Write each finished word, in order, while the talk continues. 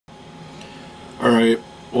Alright,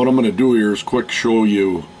 what I'm going to do here is quick show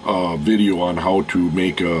you a video on how to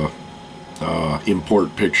make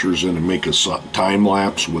import pictures in and make a time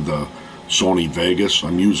lapse with a Sony Vegas.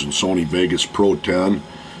 I'm using Sony Vegas Pro 10,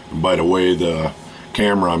 and by the way, the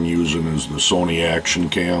camera I'm using is the Sony Action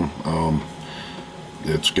Cam.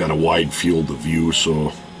 It's got a wide field of view, so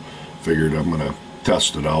figured I'm going to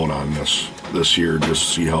test it out on this here just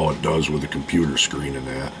to see how it does with the computer screen and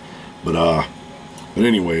that. But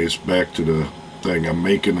anyways, back to the thing. I'm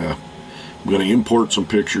going to import some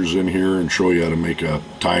pictures in here and show you how to make a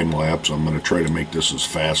time lapse. I'm going to try to make this as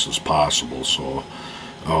fast as possible. So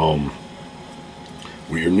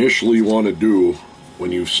what you initially want to do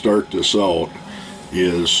when you start this out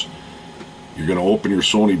is you're going to open your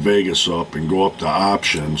Sony Vegas up and go up to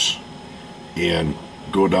options and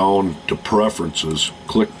go down to preferences,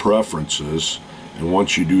 click preferences, and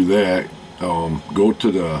once you do that, go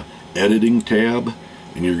to the editing tab,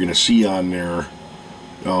 and you're going to see on there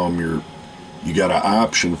you got an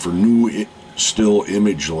option for new still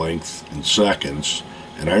image length in seconds,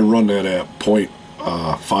 and I run that at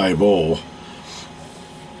 0.50,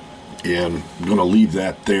 and I'm going to leave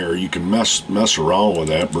that there. You can mess around with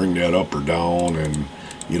that, bring that up or down, and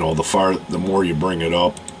you know, the more you bring it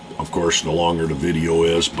up, of course, the longer the video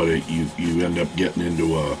is, but you end up getting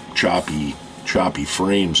into choppy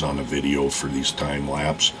frames on the video for these time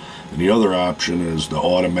lapse. And the other option is the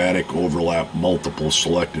automatic overlap multiple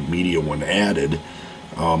selected media when added.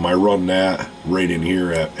 I run that right in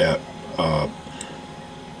here at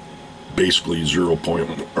basically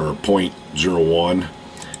 0.01,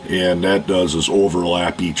 and that does is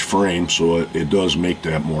overlap each frame, so it does make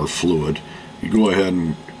that more fluid. You go ahead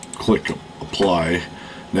and click apply.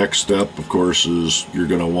 Next step, of course, is you're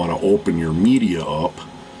going to want to open your media up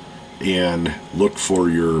and look for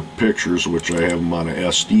your pictures, which I have them on a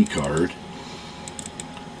SD card.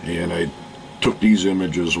 And I took these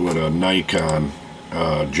images with a Nikon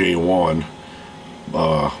J1.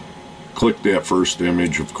 Click that first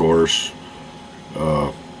image, of course,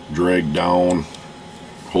 drag down,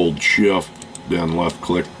 hold shift, then left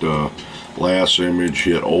click the last image,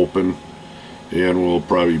 hit open, and we'll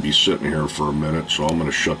probably be sitting here for a minute, so I'm going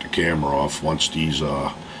to shut the camera off once these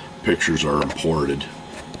pictures are imported.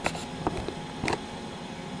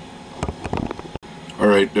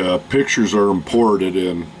 Alright, pictures are imported,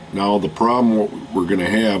 and now the problem we're going to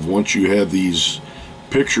have once you have these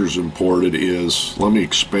pictures imported is, let me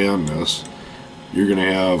expand this, you're going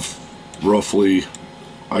to have roughly,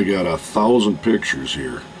 I got 1,000 pictures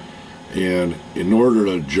here, and in order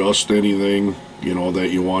to adjust anything, you know, that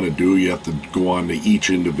you want to do, you have to go on to each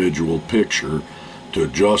individual picture to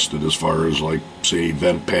adjust it, as far as, like, say,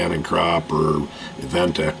 event pan and crop or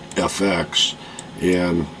event FX.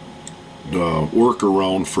 And the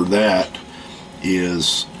workaround for that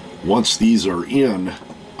is, once these are in,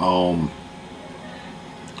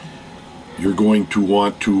 you're going to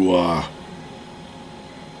want to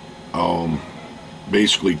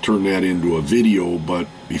basically turn that into a video. But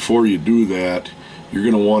before you do that, you're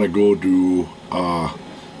going to want to go to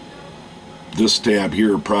this tab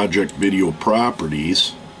here, Project Video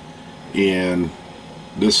Properties, and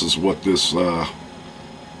this is what this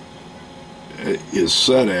is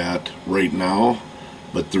set at right now.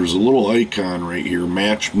 But there's a little icon right here,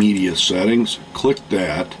 Match Media Settings. Click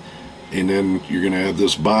that, and then you're going to have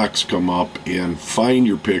this box come up and find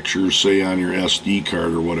your pictures, say on your SD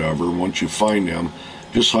card or whatever. Once you find them,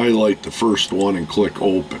 just highlight the first one and click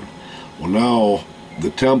open. Well, now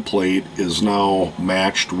the template is now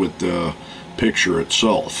matched with the picture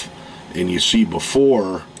itself, and you see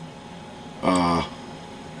before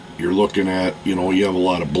you're looking at, you know, you have a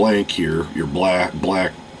lot of blank here, your black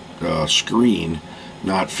screen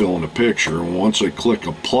not filling the picture. And once I click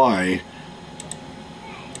apply,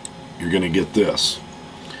 you're going to get this.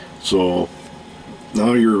 So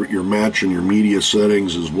now you're matching your media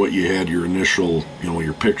settings is what you had your initial, you know,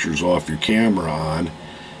 your pictures off your camera on,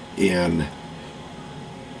 and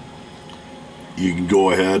you can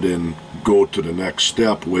go ahead and go to the next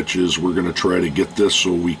step, which is we're going to try to get this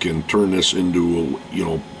so we can turn this into, you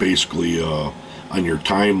know, basically on your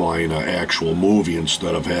timeline an actual movie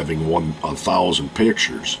instead of having 1,000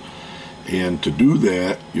 pictures. And to do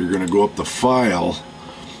that, you're going to go up to File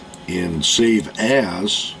and Save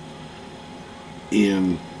As,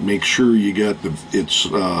 and make sure you got it's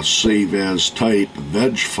Save As type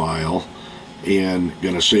veg file, and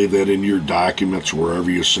going to save that in your documents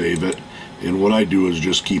wherever you save it. And what I do is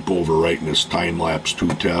just keep overwriting this Time Lapse 2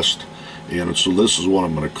 test, and so this is what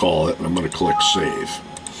I'm going to call it, and I'm going to click Save.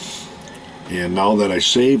 And now that I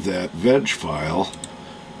save that veg file,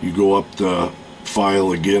 you go up to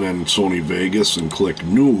File again in Sony Vegas and click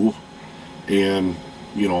New, and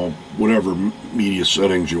you know, whatever media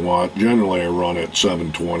settings you want. Generally I run at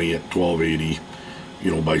 720 at 1280,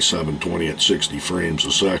 you know, by 720 at 60 frames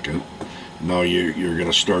a second. Now you're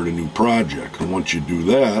going to start a new project, and once you do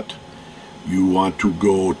that, you want to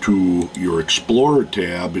go to your Explorer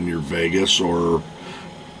tab in your Vegas, or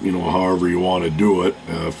you know, however you want to do it.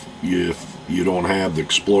 If you don't have the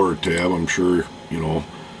Explorer tab, I'm sure you know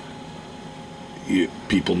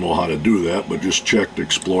people know how to do that, but just check the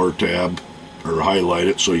Explorer tab or highlight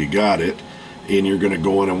it so you got it, and you're going to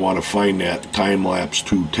go in and want to find that Time Lapse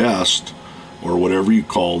 2 test or whatever you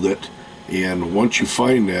called it. And once you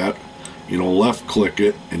find that, you know, left click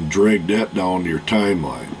it and drag that down to your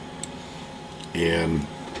timeline. And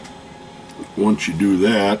once you do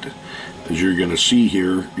that, as you're going to see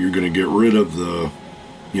here, you're going to get rid of the,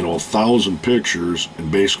 you know, 1,000 pictures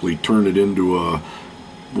and basically turn it into a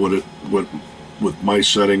what with my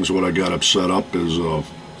settings, what I got it set up is a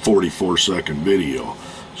 44-second video.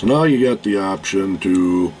 So now you got the option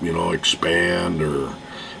to, you know, expand or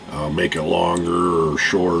make it longer or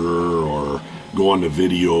shorter, or go into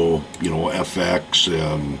video, you know, FX,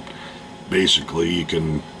 and basically you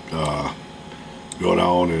can go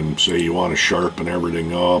down and say you want to sharpen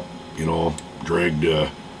everything up, you know, drag the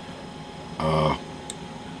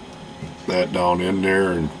that down in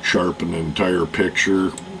there and sharpen the entire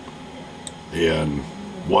picture and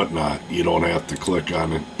whatnot. You don't have to click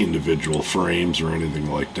on individual frames or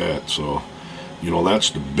anything like that. So, you know,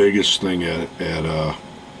 that's the biggest thing at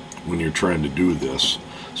when you're trying to do this.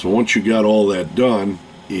 So once you got all that done,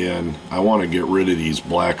 and I want to get rid of these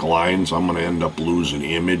black lines, I'm going to end up losing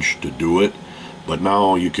image to do it. But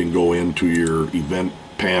now you can go into your event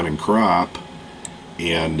pan and crop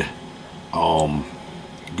and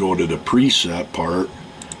go to the preset part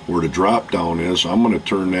where the drop down is. I'm going to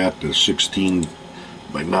turn that to 16:9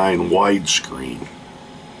 widescreen,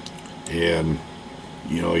 and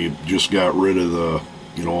you know, you just got rid of the,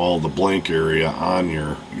 you know, all the blank area on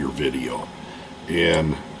your video.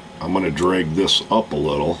 And I'm going to drag this up a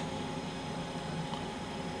little,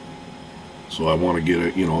 so I want to get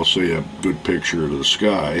it, you know, say a good picture of the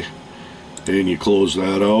sky. And you close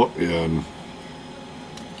that out, and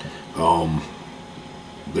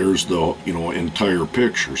there's the, you know, entire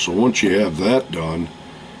picture. So once you have that done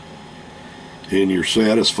and you're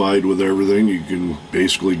satisfied with everything, you can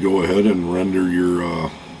basically go ahead and render your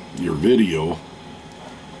video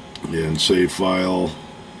and save file,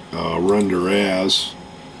 render as,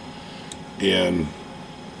 and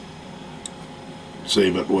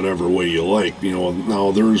save it whatever way you like. You know,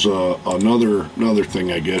 now there's another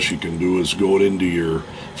thing I guess you can do is go into your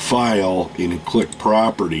file and click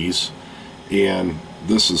properties, and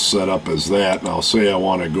this is set up as that. Now say I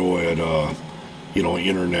want to go at you know,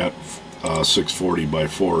 internet 640 by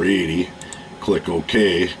 480, click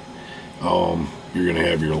OK. You're gonna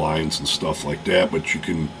have your lines and stuff like that, but you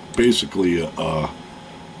can basically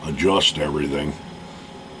adjust everything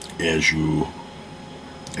as you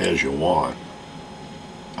want.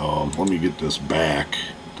 Let me get this back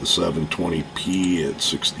to 720p at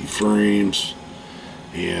 60 frames,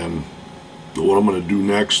 and what I'm going to do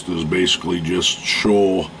next is basically just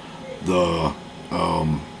show the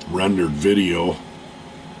rendered video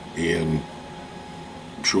and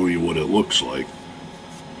show you what it looks like.